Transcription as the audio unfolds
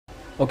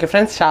Okay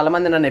friends,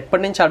 చాలామంది నన్ను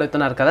ఎప్పటి నుంచి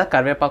అడుగుతున్నారు కదా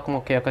కరివేపాకు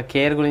మొక్క యొక్క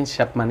కేర్ గురించి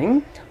చెప్పమని.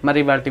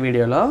 మరి ఇవాళ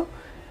వీడియోలో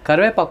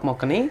కరివేపాకు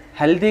మొక్కని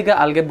హెల్తీగా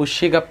అలాగే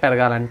బుషీగా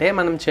పెరగాలంటే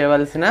మనం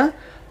చేయవలసిన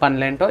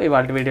పనులేంటో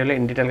ఇవాళ వీడియోలో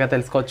ఇన్ డీటెయిల్గా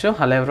తెలుసుకోవచ్చు.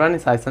 హలో ఎవ్రీవన్,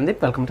 నేను Sai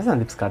Sandeep. Welcome to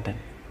Sandeep's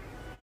garden.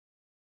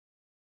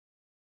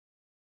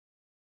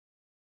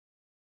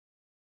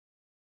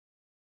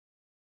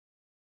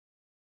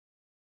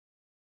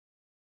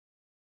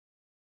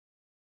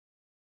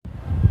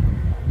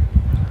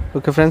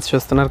 Okay friends,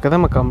 చూస్తున్నారు కదా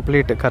మా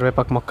కంప్లీట్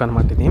కరివేపాకు మొక్క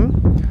అనమాట. ఇది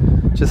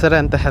చూసారా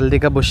ఎంత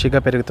హెల్తీగా బుషీగా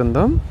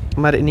పెరుగుతుందో.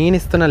 మరి నేను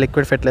ఇస్తున్న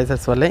లిక్విడ్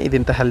ఫెర్టిలైజర్స్ వల్లే ఇది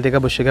ఇంత హెల్తీగా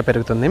బుషీగా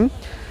పెరుగుతుంది.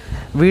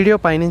 వీడియో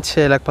పైనుంచి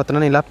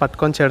చేయలేకపోతున్నాను, ఇలా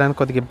పట్టుకొని చేయడానికి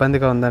కొద్దిగా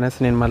ఇబ్బందిగా ఉందనేసి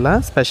నేను మళ్ళీ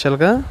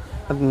స్పెషల్గా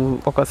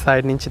ఒక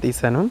సైడ్ నుంచి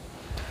తీశాను.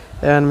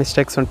 ఏమైనా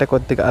మిస్టేక్స్ ఉంటే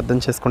కొద్దిగా అర్థం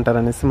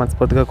చేసుకుంటారనేసి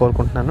మనస్ఫూర్తిగా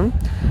కోరుకుంటున్నాను.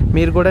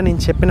 మీరు కూడా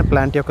నేను చెప్పిన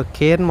ప్లాంట్ యొక్క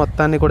కేర్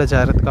మొత్తాన్ని కూడా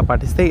జాగ్రత్తగా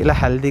పాటిస్తే ఇలా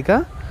హెల్తీగా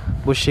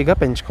బుషీగా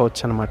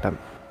పెంచుకోవచ్చు అనమాట.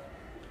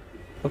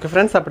 ఓకే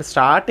ఫ్రెండ్స్, అప్పుడు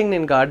స్టార్టింగ్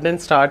నేను గార్డెన్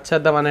స్టార్ట్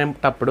చేద్దాం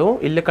అనేటప్పుడు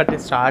ఇల్లు కట్టే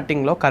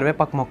స్టార్టింగ్లో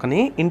కరివేపాకు మొక్కని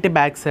ఇంటి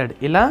బ్యాక్ సైడ్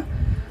ఇలా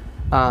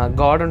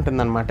గోడ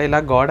ఉంటుందన్నమాట. ఇలా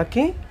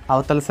గోడకి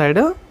అవతల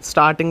సైడ్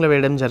స్టార్టింగ్లో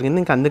వేయడం జరిగింది.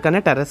 ఇంక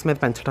అందుకనే టెర్రస్ మీద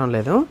పెంచడం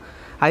లేదు.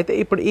 అయితే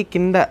ఇప్పుడు ఈ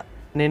కింద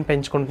నేను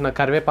పెంచుకుంటున్న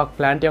కరివేపాకు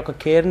ప్లాంట్ యొక్క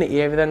కేర్ని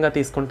ఏ విధంగా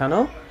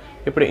తీసుకుంటానో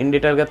ఇప్పుడు ఇన్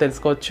డీటెయిల్గా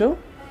తెలుసుకోవచ్చు.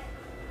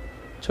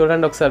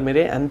 చూడండి ఒకసారి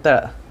మీరే ఎంత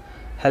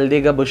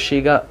హెల్తీగా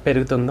బుషీగా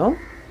పెరుగుతుందో.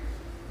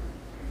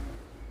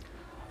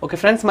 ఓకే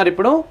ఫ్రెండ్స్, మరి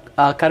ఇప్పుడు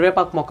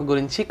కరివేపాకు మొక్క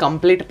గురించి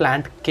కంప్లీట్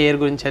ప్లాంట్ కేర్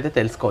గురించి అయితే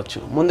తెలుసుకోవచ్చు.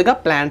 ముందుగా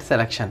ప్లాంట్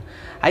సెలెక్షన్.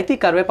 అయితే ఈ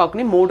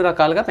కరివేపాకుని 3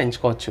 రకాలుగా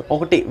పెంచుకోవచ్చు.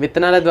 1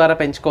 విత్తనాల ద్వారా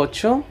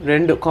పెంచుకోవచ్చు,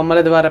 2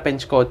 కొమ్మల ద్వారా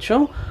పెంచుకోవచ్చు,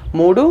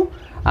 3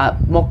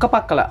 మొక్క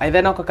పక్కల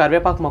ఏదైనా ఒక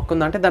కరివేపాకు మొక్క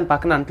ఉందంటే దాని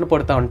పక్కన అంట్లు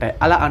పుడుతూ ఉంటాయి,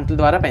 అలా అంట్ల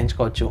ద్వారా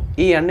పెంచుకోవచ్చు.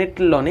 ఈ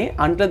అన్నిటిలోని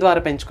అంట్ల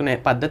ద్వారా పెంచుకునే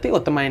పద్ధతి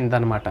ఉత్తమమైనది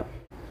అనమాట.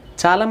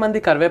 చాలామంది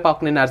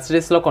కరివేపాకుని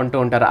నర్సరీస్లో కొంటూ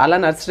ఉంటారు. అలా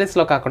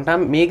నర్సరీస్లో కాకుండా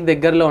మీకు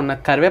దగ్గరలో ఉన్న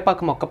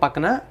కరివేపాకు మొక్క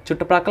పక్కన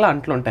చుట్టుప్రక్కల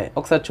అంట్లు ఉంటాయి.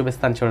 ఒకసారి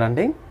చూపిస్తాను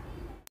చూడండి.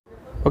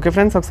 ఓకే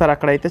ఫ్రెండ్స్, ఒకసారి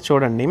అక్కడైతే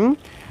చూడండి.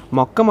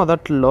 మొక్క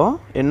మొదట్లో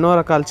ఎన్నో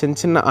రకాల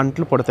చిన్న చిన్న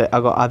అంట్లు పుడతాయి.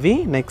 అవి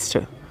నెక్స్ట్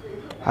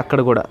అక్కడ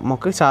కూడా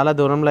మొక్కకి చాలా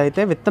దూరంలో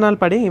అయితే విత్తనాలు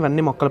పడి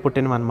ఇవన్నీ మొక్కలు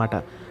పుట్టినవి అనమాట.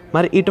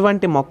 మరి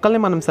ఇటువంటి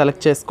మొక్కల్ని మనం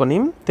సెలెక్ట్ చేసుకొని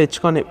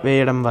తెచ్చుకొని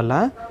వేయడం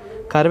వల్ల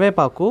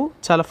కరివేపాకు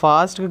చాలా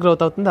ఫాస్ట్గా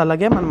గ్రోత్ అవుతుంది.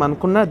 అలాగే మనం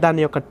అనుకున్న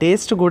దాని యొక్క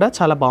టేస్ట్ కూడా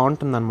చాలా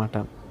బాగుంటుంది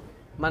అనమాట.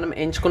 మనం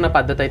ఎంచుకున్న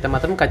పద్ధతి అయితే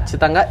మాత్రం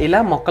ఖచ్చితంగా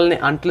ఇలా మొక్కల్ని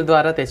అంట్ల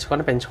ద్వారా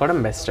తెచ్చుకొని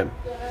పెంచుకోవడం బెస్ట్.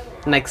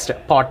 Next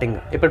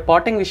potting. ఇప్పుడు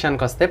పాటింగ్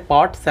విషయానికి వస్తే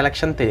పాట్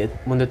సెలెక్షన్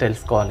ముందు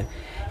తెలుసుకోవాలి.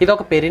 ఇది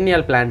ఒక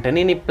పెరినియల్ ప్లాంట్.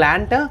 నేను ఈ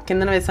ప్లాంట్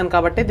కిందన వేసాను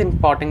కాబట్టి దీనికి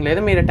పాటింగ్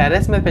లేదు. మీరు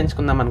టెర్రస్ మీద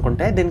పెంచుకుందాం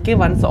అనుకుంటే దీనికి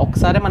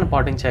ఒకసారి మనం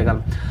పాటింగ్ చేయగలం.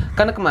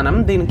 కనుక మనం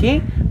దీనికి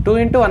 2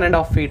 x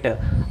 1.5 feet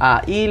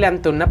ఈ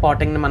లెంత్ ఉన్న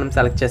పాటింగ్ని మనం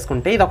సెలెక్ట్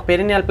చేసుకుంటే, ఇది ఒక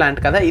పెరినియల్ ప్లాంట్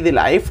కదా, ఇది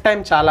లైఫ్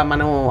టైం చాలా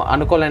మనం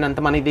అనుకోలేనంత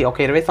మన ఇది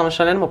ఒక 20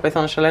 సంవత్సరాలైనా 30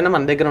 సంవత్సరాలైనా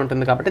మన దగ్గర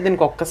ఉంటుంది కాబట్టి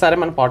దీనికి ఒక్కసారి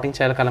మనం పాటింగ్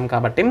చేయగలం.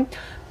 కాబట్టి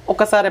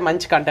ఒకసారి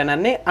మంచి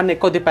కంటైనర్ని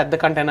కొద్ది పెద్ద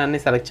కంటైనర్ని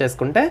సెలెక్ట్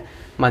చేసుకుంటే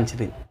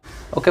మంచిది.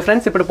 ఓకే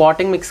ఫ్రెండ్స్, ఇప్పుడు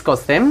పాటింగ్ మిక్స్కి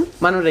వస్తే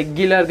మనం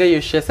రెగ్యులర్గా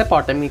యూజ్ చేసే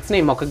పాటింగ్ మిక్స్ని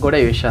ఈ మొక్కకి కూడా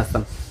యూజ్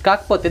చేస్తాం.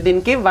 కాకపోతే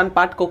దీనికి 1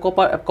 part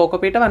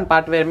కోకోపీట, 1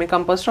 part vermi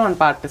compost, 1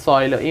 part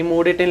soil, ఈ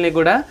మూడింటిని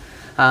కూడా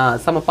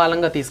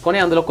సమపాలంగా తీసుకొని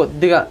అందులో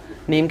కొద్దిగా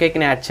నీమ్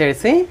కేక్ని యాడ్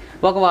చేసి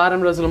ఒక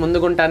వారం రోజుల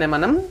ముందుగుంటానే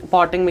మనం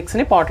పాటింగ్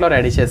మిక్స్ని పాట్లో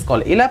రెడీ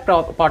చేసుకోవాలి. ఇలా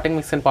పాటింగ్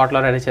మిక్స్ని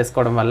పాట్లో రెడీ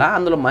చేసుకోవడం వల్ల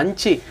అందులో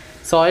మంచి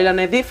సాయిల్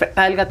అనేది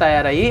ఫెర్టైల్గా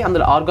తయారయ్యి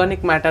అందులో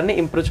ఆర్గానిక్ మ్యాటర్ని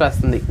ఇంప్రూవ్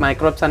చేస్తుంది.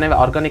 మైక్రోబ్స్ అనేవి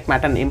ఆర్గానిక్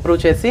మ్యాటర్ని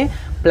ఇంప్రూవ్ చేసి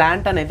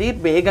ప్లాంట్ అనేది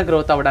బేగా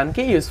గ్రోత్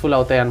అవ్వడానికి యూస్ఫుల్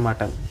అవుతాయి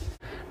అన్నమాట.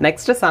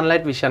 నెక్స్ట్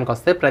సన్లైట్ విషయానికి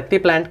వస్తే ప్రతి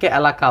ప్లాంట్కి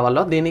ఎలా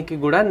కావాలో దీనికి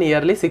కూడా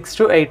నియర్లీ 6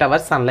 to 8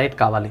 hours సన్లైట్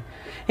కావాలి.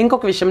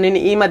 ఇంకొక విషయం నేను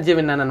ఈ మధ్య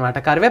విన్నాను అనమాట,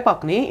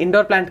 కరివేపాకుని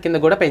ఇండోర్ ప్లాంట్ కింద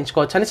కూడా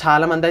పెంచుకోవచ్చు అని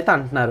చాలామంది అయితే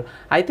అంటున్నారు.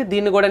 అయితే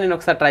దీన్ని కూడా నేను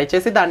ఒకసారి ట్రై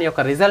చేసి దాని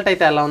యొక్క రిజల్ట్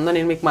అయితే ఎలా ఉందో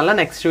నేను మీకు మళ్ళీ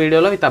నెక్స్ట్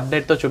వీడియోలో విత్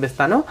అప్డేట్తో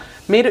చూపిస్తాను.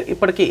 మీరు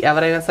ఇప్పటికీ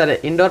ఎవరైనా సరే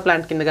ఇండోర్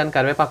ప్లాంట్ కింద కానీ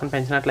కరివేపాకుని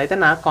పెంచినట్లయితే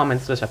నాకు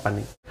కామెంట్స్లో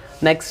చెప్పండి.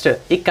 నెక్స్ట్,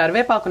 ఈ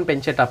కరివేపాకుని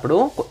పెంచేటప్పుడు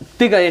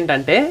కొద్దిగా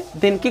ఏంటంటే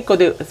దీనికి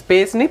కొద్ది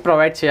స్పేస్ని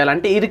ప్రొవైడ్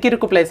చేయాలంటే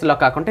ఇరుకిరుకు ప్లేస్లో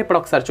కాకుండా ఇప్పుడు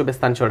ఒకసారి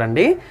చూపిస్తాను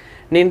చూడండి.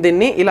 నేను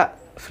దీన్ని ఇలా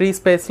ఫ్రీ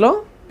స్పేస్లో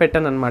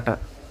పెట్టాను అనమాట.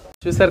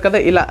 చూసారు కదా,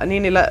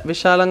 నేను ఇలా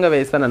విశాలంగా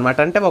వేసాను అనమాట.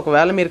 అంటే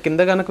ఒకవేళ మీరు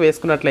కింద కనుక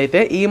వేసుకున్నట్లయితే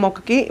ఈ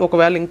మొక్కకి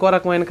ఒకవేళ ఇంకో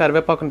రకమైన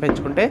కరివేపాకుని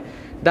పెంచుకుంటే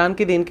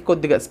దీనికి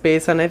కొద్దిగా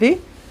స్పేస్ అనేది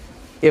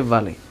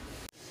ఇవ్వాలి.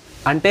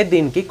 అంటే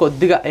దీనికి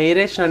కొద్దిగా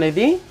ఎయిరేషన్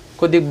అనేది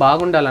కొద్దిగా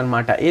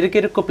బాగుండాలన్నమాట.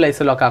 ఇరుకిరుక్కు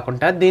ప్లేస్లో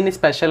కాకుండా దీన్ని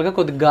స్పెషల్గా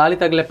కొద్దిగా గాలి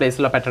తగిలే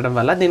ప్లేస్లో పెట్టడం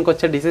వల్ల దీనికి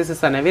వచ్చే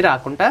డిసీజెస్ అనేవి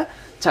రాకుండా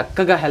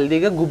చక్కగా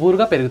హెల్తీగా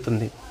గుబురుగా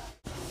పెరుగుతుంది.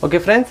 ఓకే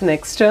ఫ్రెండ్స్,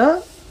 నెక్స్ట్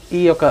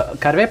ఈ యొక్క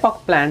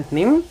కరివేపాకు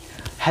ప్లాంట్ని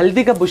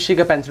హెల్తీగా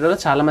బుషీగా పెంచడంలో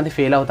చాలామంది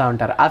ఫెయిల్ అవుతూ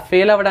ఉంటారు. ఆ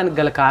ఫెయిల్ అవ్వడానికి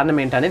గల కారణం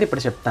ఏంటనేది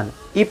ఇప్పుడు చెప్తాను.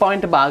 ఈ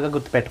పాయింట్ బాగా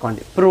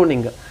గుర్తుపెట్టుకోండి.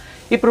 ప్రూనింగ్.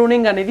 ఈ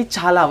ప్రూనింగ్ అనేది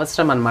చాలా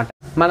అవసరం అనమాట.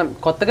 మనం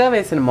కొత్తగా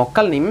వేసిన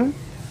మొక్కల్ని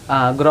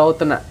గ్రో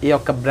అవుతున్న ఈ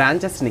యొక్క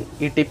బ్రాంచెస్ని,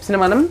 ఈ టిప్స్ని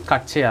మనం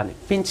కట్ చేయాలి,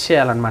 పించ్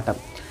చేయాలన్నమాట.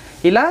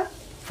 ఇలా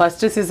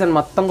ఫస్ట్ సీజన్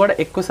మొత్తం కూడా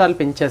ఎక్కువసార్లు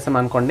పించ్ చేసాం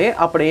అనుకోండి,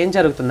 అప్పుడు ఏం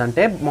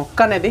జరుగుతుందంటే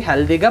మొక్క అనేది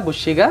హెల్తీగా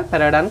బుషీగా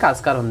పెరగడానికి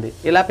ఆస్కారం ఉంది.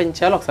 ఇలా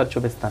పెంచాలో ఒకసారి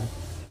చూపిస్తాను.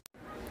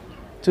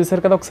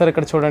 చూసారు కదా, ఒకసారి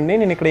ఇక్కడ చూడండి.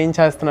 నేను ఇక్కడ ఏం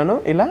చేస్తున్నాను,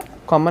 ఇలా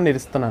కొమ్మని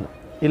ఇరుస్తున్నాను.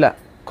 ఇలా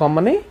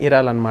కొమ్మని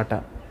ఇరాలన్నమాట.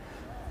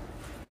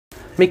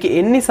 మీకు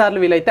ఎన్నిసార్లు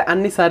వీలైతే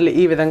అన్నిసార్లు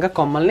ఈ విధంగా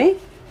కొమ్మల్ని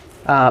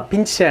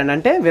పించ్ చేయండి,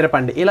 అంటే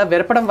విరపండి. ఇలా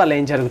విరపడం వల్ల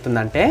ఏం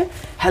జరుగుతుందంటే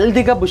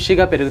హెల్తీగా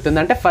బుషీగా పెరుగుతుంది.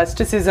 అంటే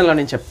ఫస్ట్ సీజన్లో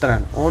నేను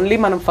చెప్తున్నాను, ఓన్లీ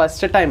మనం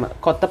ఫస్ట్ టైం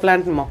కొత్త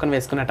ప్లాంట్ మొక్కను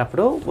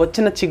వేసుకునేటప్పుడు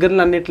వచ్చిన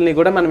చిగురులన్నింటినీ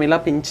కూడా మనం ఇలా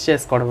పించ్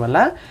చేసుకోవడం వల్ల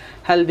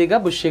హెల్తీగా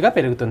బుషీగా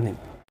పెరుగుతుంది.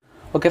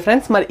 ఓకే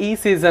ఫ్రెండ్స్, మరి ఈ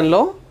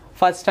సీజన్లో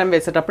ఫస్ట్ టైం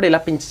వేసేటప్పుడు ఇలా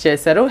పించ్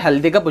చేశారు,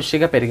 హెల్తీగా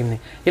బుషీగా పెరిగింది.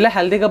 ఇలా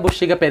హెల్తీగా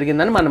బుషీగా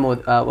పెరిగిందని మనం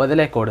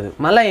వదిలేయకూడదు.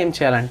 మళ్ళీ ఏం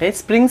చేయాలంటే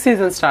స్ప్రింగ్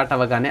సీజన్ స్టార్ట్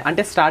అవ్వగానే,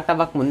 అంటే స్టార్ట్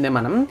అవ్వక ముందే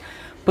మనం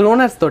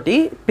ప్రూనర్స్ తోటి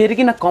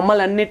పెరిగిన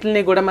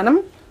కొమ్మలన్నిటిని కూడా మనం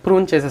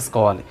ప్రూన్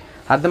చేసేసుకోవాలి.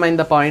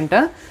 అర్థమైందా పాయింట్?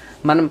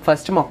 మనం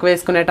ఫస్ట్ మొక్క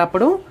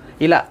వేసుకునేటప్పుడు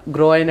ఇలా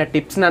గ్రో అయిన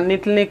టిప్స్ని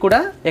అన్నిటిని కూడా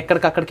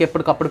ఎక్కడికక్కడికి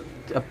ఎప్పటికప్పుడు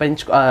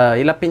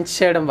ఇలా పించ్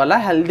చేయడం వల్ల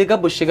హెల్తీగా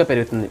బుషీగా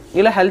పెరుగుతుంది.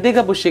 ఇలా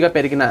హెల్తీగా బుషీగా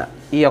పెరిగిన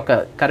ఈ యొక్క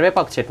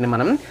కరివేపాకు చెట్టుని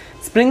మనం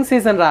స్ప్రింగ్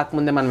సీజన్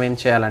రాకముందే మనం ఏం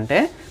చేయాలంటే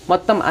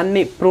మొత్తం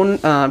అన్ని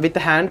విత్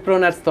హ్యాండ్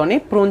ప్రూనర్స్తోని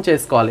ప్రూన్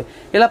చేసుకోవాలి.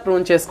 ఇలా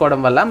ప్రూన్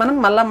చేసుకోవడం వల్ల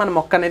మళ్ళీ మన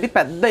మొక్క అనేది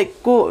పెద్ద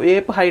ఎక్కువ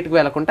ఏపు హైట్కి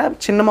వెళ్ళకుండా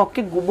చిన్న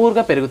మొక్కకి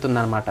గుబూరుగా పెరుగుతుంది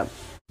అనమాట.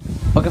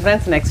 ఓకే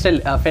ఫ్రెండ్స్, నెక్స్ట్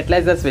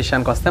ఫెర్టిలైజర్స్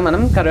విషయానికి వస్తే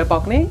మనం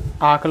కరివేపాకుని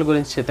ఆకుల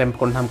గురించి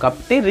తెంపుకుంటున్నాం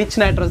కాబట్టి రిచ్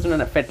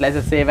నైట్రోజన్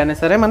ఫెర్టిలైజర్స్ ఏవైనా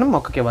సరే మనం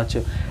మొక్కకి ఇవ్వచ్చు.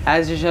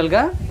 యాజ్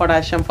యూజువల్గా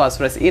పొటాషియం,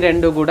 ఫాస్ఫరస్ ఈ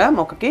రెండు కూడా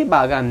మొక్కకి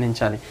బాగా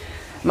అందించాలి.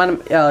 మనం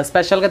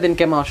స్పెషల్గా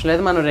దీనికి ఏం అవసరం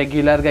లేదు, మనం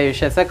రెగ్యులర్గా యూజ్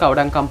చేస్తే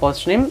కౌడంగ్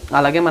కంపోస్ట్ని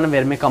అలాగే మనం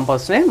వెర్మి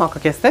కంపోస్ట్ని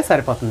మొక్కకి ఇస్తే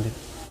సరిపోతుంది.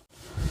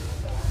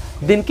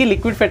 దీనికి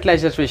లిక్విడ్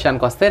ఫెర్టిలైజర్స్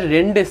విషయానికి వస్తే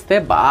 2 ఇస్తే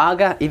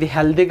బాగా ఇది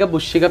హెల్తీగా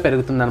బుషీగా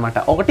పెరుగుతుంది అనమాట.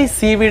 ఒకటి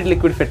సీవీడ్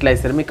లిక్విడ్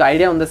ఫెర్టిలైజర్. మీకు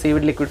ఐడియా ఉందా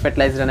సీవీడ్ లిక్విడ్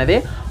ఫెర్టిలైజర్ అనేది?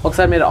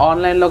 ఒకసారి మీరు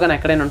ఆన్లైన్లో కానీ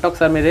ఎక్కడైనా ఉంటే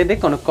ఒకసారి మీరు ఇది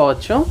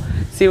కొనుక్కోవచ్చు.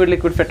 సీవీడ్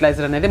లిక్విడ్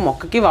ఫెర్టిలైజర్ అనేది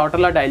మొక్కకి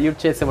వాటర్లో డైల్యూట్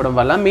చేసి ఇవ్వడం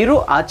వల్ల మీరు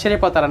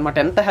ఆశ్చర్యపోతారనమాట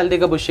ఎంత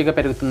హెల్తీగా బుషీగా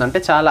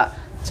పెరుగుతుందంటే చాలా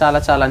చాలా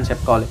చాలా అని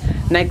చెప్పుకోవాలి.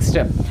 నెక్స్ట్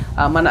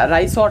మన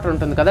రైస్ వాటర్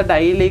ఉంటుంది కదా,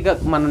 డైలీగా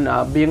మనం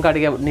బియ్యం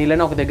కడిగే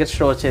నీళ్ళని ఒక దగ్గర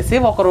స్టోర్ చేసి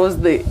ఒక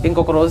రోజుది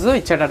ఇంకొక రోజు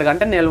ఇచ్చేటట్టుగా,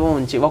 అంటే నిల్వ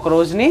ఉంచి ఒక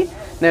రోజుని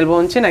నిల్వ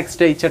ఉంచి నెక్స్ట్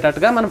డే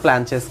ఇచ్చేటట్టుగా మనం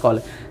ప్లాన్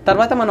చేసుకోవాలి.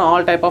 తర్వాత మనం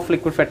all type of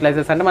liquid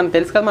fertilisers, అంటే మనం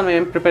తెలుసు కదా మనం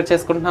ఏం ప్రిపేర్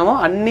చేసుకుంటున్నామో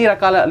అన్ని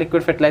రకాల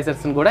లిక్విడ్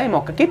ఫెర్టిలైజర్స్ని కూడా ఈ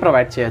మొక్కకి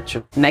ప్రొవైడ్ చేయొచ్చు.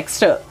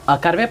 నెక్స్ట్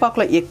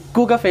కరివేపాకులో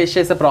ఎక్కువగా ఫేస్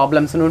చేసే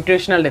ప్రాబ్లమ్స్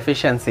న్యూట్రిషనల్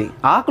డెఫిషియన్సీ.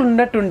 ఆకులు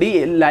ఉన్నట్టుండి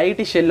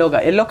లైటిష్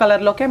ఎల్లో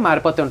కలర్లోకే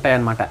మారిపోతూ ఉంటాయి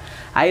అన్నమాట.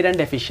 ఐరన్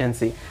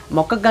డెఫిషియన్సీ,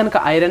 మొక్కకు కనుక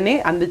ఐరన్ని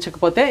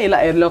అందించకపోతే ఇలా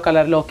ఎల్లో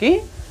కలర్లోకి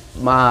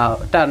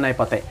టర్న్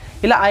అయిపోతాయి.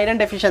 ఇలా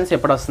ఐరన్ డెఫిషియన్సీ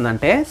ఎప్పుడు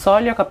వస్తుందంటే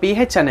సాయిల్ యొక్క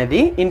pH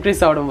అనేది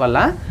ఇంక్రీజ్ అవ్వడం వల్ల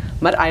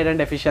మరి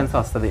ఐరన్ డెఫిషియన్సీ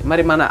వస్తుంది.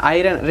 మరి మన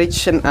ఐరన్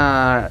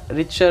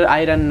రిచ్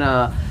ఐరన్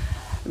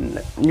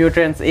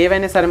న్యూట్రియంట్స్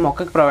ఏవైనా సరే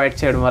మొక్కకు ప్రొవైడ్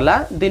చేయడం వల్ల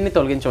దీన్ని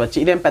తొలగించవచ్చు.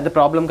 ఇదేం పెద్ద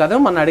ప్రాబ్లం కాదు.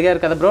 మన అడిగారు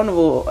కదా బ్రో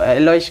నువ్వు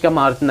ఎల్లోయిష్గా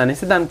మారుతుంది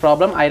అనేసి, దాని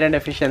ప్రాబ్లం ఐరన్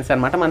డెఫిషియన్సీ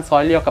అనమాట. మన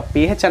సాయిల్ యొక్క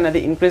pH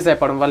అనేది ఇంక్రీజ్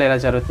అయిపోవడం వల్ల ఇలా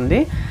జరుగుతుంది.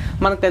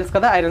 మనకు తెలుసు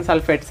కదా ఐరన్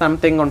సల్ఫేట్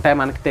సంథింగ్ ఉంటాయి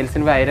మనకు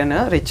తెలిసినవి, ఐరన్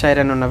రిచ్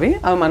ఐరన్ ఉన్నవి,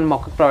 అవి మన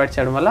మొక్కకు ప్రొవైడ్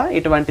చేయడం వల్ల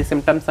ఇటువంటి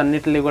సిమ్టమ్స్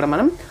అన్నిటిని కూడా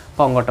మనం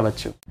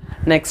పోగొట్టవచ్చు.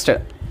 నెక్స్ట్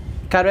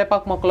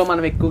కరివేపాకు మొక్కలో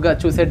మనం ఎక్కువగా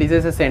చూసే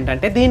డిసీజెస్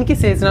ఏంటంటే దీనికి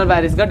సీజనల్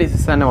వ్యారీస్గా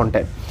డిసీజెస్ అనేవి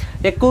ఉంటాయి.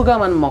 ఎక్కువగా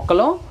మన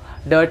మొక్కలో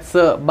డర్ట్స్,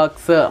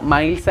 బగ్స్,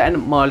 మైల్స్ అండ్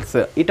మర్ల్స్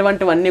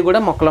ఇటువంటివన్నీ కూడా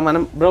మొక్కలో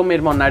మనం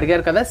మీరు మొన్న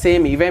అడిగారు కదా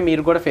సేమ్ ఇవే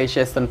మీరు కూడా ఫేస్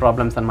చేస్తున్న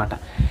ప్రాబ్లమ్స్ అనమాట.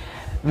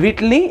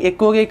 వీటిని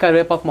ఎక్కువగా ఈ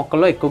కరివేపాకు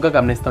మొక్కల్లో ఎక్కువగా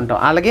గమనిస్తుంటాం.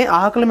 అలాగే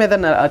ఆకుల మీద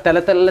తెల్ల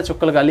తెల్ల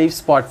చుక్కలుగా లీఫ్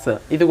స్పాట్స్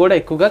ఇది కూడా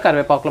ఎక్కువగా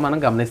కరివేపాకులో మనం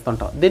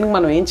గమనిస్తుంటాం. దీనికి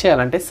మనం ఏం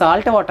చేయాలంటే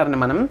సాల్ట్ వాటర్ని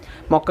మనం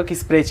మొక్కకి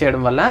స్ప్రే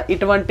చేయడం వల్ల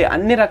ఇటువంటి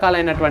అన్ని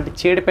రకాలైనటువంటి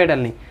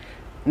చీడపీడల్ని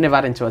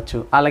నివారించవచ్చు.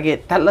 అలాగే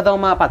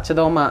తెల్లదోమ,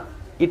 పచ్చదోమ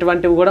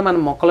ఇటువంటివి కూడా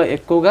మనం మొక్కలో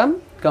ఎక్కువగా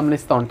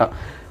గమనిస్తూ ఉంటాం.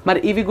 మరి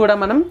ఇవి కూడా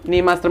మనం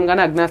నీమాస్త్రం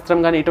కానీ అగ్నాస్త్రం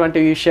కానీ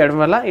ఇటువంటివి యూజ్ చేయడం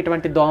వల్ల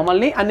ఇటువంటి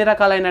దోమల్ని అన్ని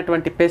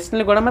రకాలైనటువంటి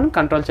పెస్ట్ని కూడా మనం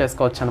కంట్రోల్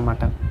చేసుకోవచ్చు అనమాట.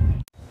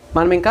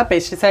 మనం ఇంకా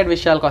పెస్టిసైడ్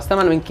విషయాలకు వస్తే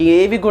మనం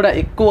ఇంకేవి కూడా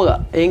ఎక్కువగా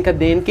ఇంకా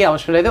దేనికి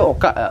అవసరం లేదు,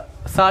 ఒక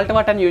సాల్ట్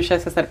వాటర్ని యూజ్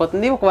చేస్తే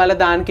సరిపోతుంది. ఒకవేళ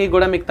దానికి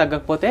కూడా మీకు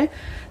తగ్గకపోతే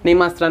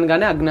నీమాస్త్రాన్ని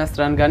కానీ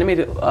అగ్నాస్త్రాన్ని కానీ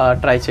మీరు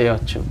ట్రై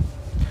చేయవచ్చు.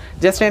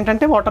 జస్ట్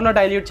ఏంటంటే వాటర్లో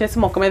డైల్యూట్ చేసి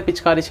మొక్క మీద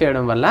పిచికారీ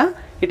చేయడం వల్ల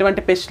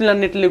ఇటువంటి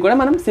పెస్టులన్నిటిని కూడా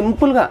మనం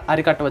సింపుల్గా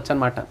అరికట్టవచ్చు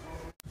అనమాట.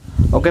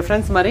 ఓకే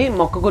ఫ్రెండ్స్, మరి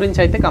మొక్క గురించి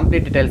అయితే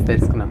కంప్లీట్ డీటెయిల్స్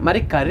తెలుసుకున్నాం. మరి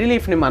కర్రీ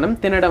లీఫ్ని మనం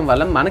తినడం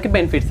వల్ల మనకి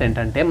బెనిఫిట్స్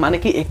ఏంటంటే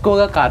మనకి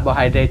ఎక్కువగా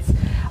కార్బోహైడ్రేట్స్,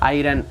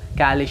 ఐరన్,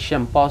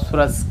 కాల్షియం,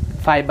 ఫాస్ఫరస్,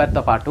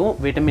 ఫైబర్తో పాటు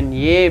విటమిన్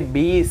ఏ,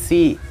 బి,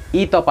 సి,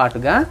 ఈతో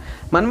పాటుగా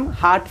మనం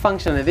హార్ట్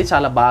ఫంక్షన్ అనేది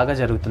చాలా బాగా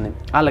జరుగుతుంది.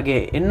 అలాగే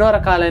ఎన్నో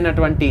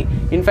రకాలైనటువంటి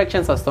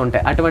ఇన్ఫెక్షన్స్ వస్తూ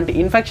ఉంటాయి. అటువంటి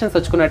ఇన్ఫెక్షన్స్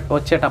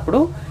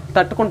వచ్చేటప్పుడు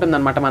తట్టుకుంటుంది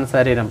అనమాట మన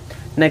శరీరం.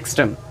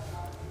 నెక్స్ట్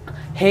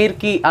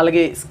హెయిర్కి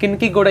అలాగే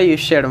స్కిన్కి కూడా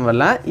యూజ్ చేయడం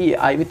వల్ల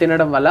ఇవి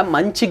తినడం వల్ల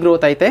మంచి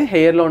గ్రోత్ అయితే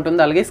హెయిర్లో ఉంటుంది.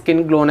 అలాగే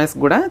స్కిన్ గ్లోనెస్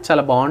కూడా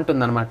చాలా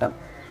బాగుంటుంది అనమాట.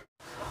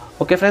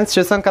 ఓకే ఫ్రెండ్స్,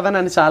 చూసాం కదా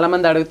నన్ను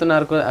చాలామంది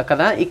అడుగుతున్నారు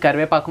కదా ఈ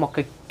కరివేపాకు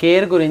మొక్క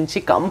కేర్ గురించి.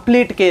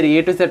 Complete care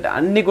A to Z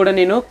అన్నీ కూడా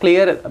నేను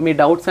మీ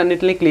డౌట్స్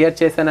అన్నిటిని క్లియర్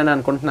చేశానని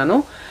అనుకుంటున్నాను.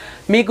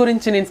 మీ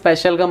గురించి నేను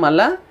స్పెషల్గా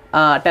మళ్ళీ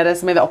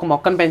టెర్రస్ మీద ఒక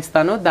మొక్కను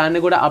పెంచుతాను,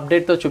 దాన్ని కూడా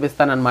అప్డేట్తో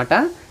చూపిస్తాను అనమాట.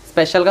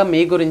 స్పెషల్గా మీ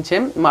గురించే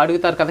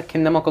అడుగుతారు కదా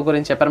కింద మొక్క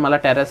గురించి చెప్పారు, మళ్ళీ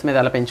టెర్రస్ మీద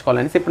ఎలా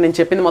పెంచుకోవాలని. ఇప్పుడు నేను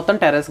చెప్పింది మొత్తం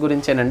టెర్రస్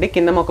గురించేనండి,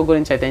 కింద మొక్క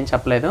గురించి అయితే ఏం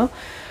చెప్పలేదు.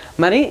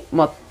 మరి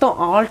మొత్తం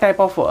all type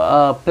of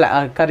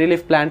curry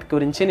leaf plant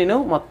గురించి నేను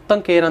మొత్తం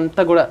కేర్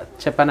అంతా కూడా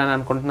చెప్పానని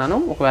అనుకుంటున్నాను.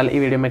 ఒకవేళ ఈ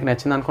వీడియో మీకు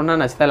నచ్చింది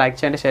అనుకుంటున్నాను. నచ్చితే లైక్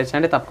చేయండి, షేర్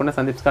చేయండి. తప్పకుండా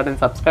సందీప్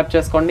గార్డెన్ సబ్స్క్రైబ్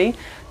చేసుకోండి.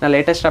 నా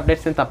లేటెస్ట్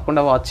అప్డేట్స్ని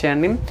తప్పకుండా వాచ్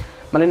చేయండి.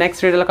 మళ్ళీ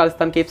నెక్స్ట్ వీడియోలో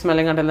కలుస్తాను. కీప్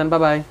స్మెల్లింగ్ అంటే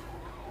బాయ్.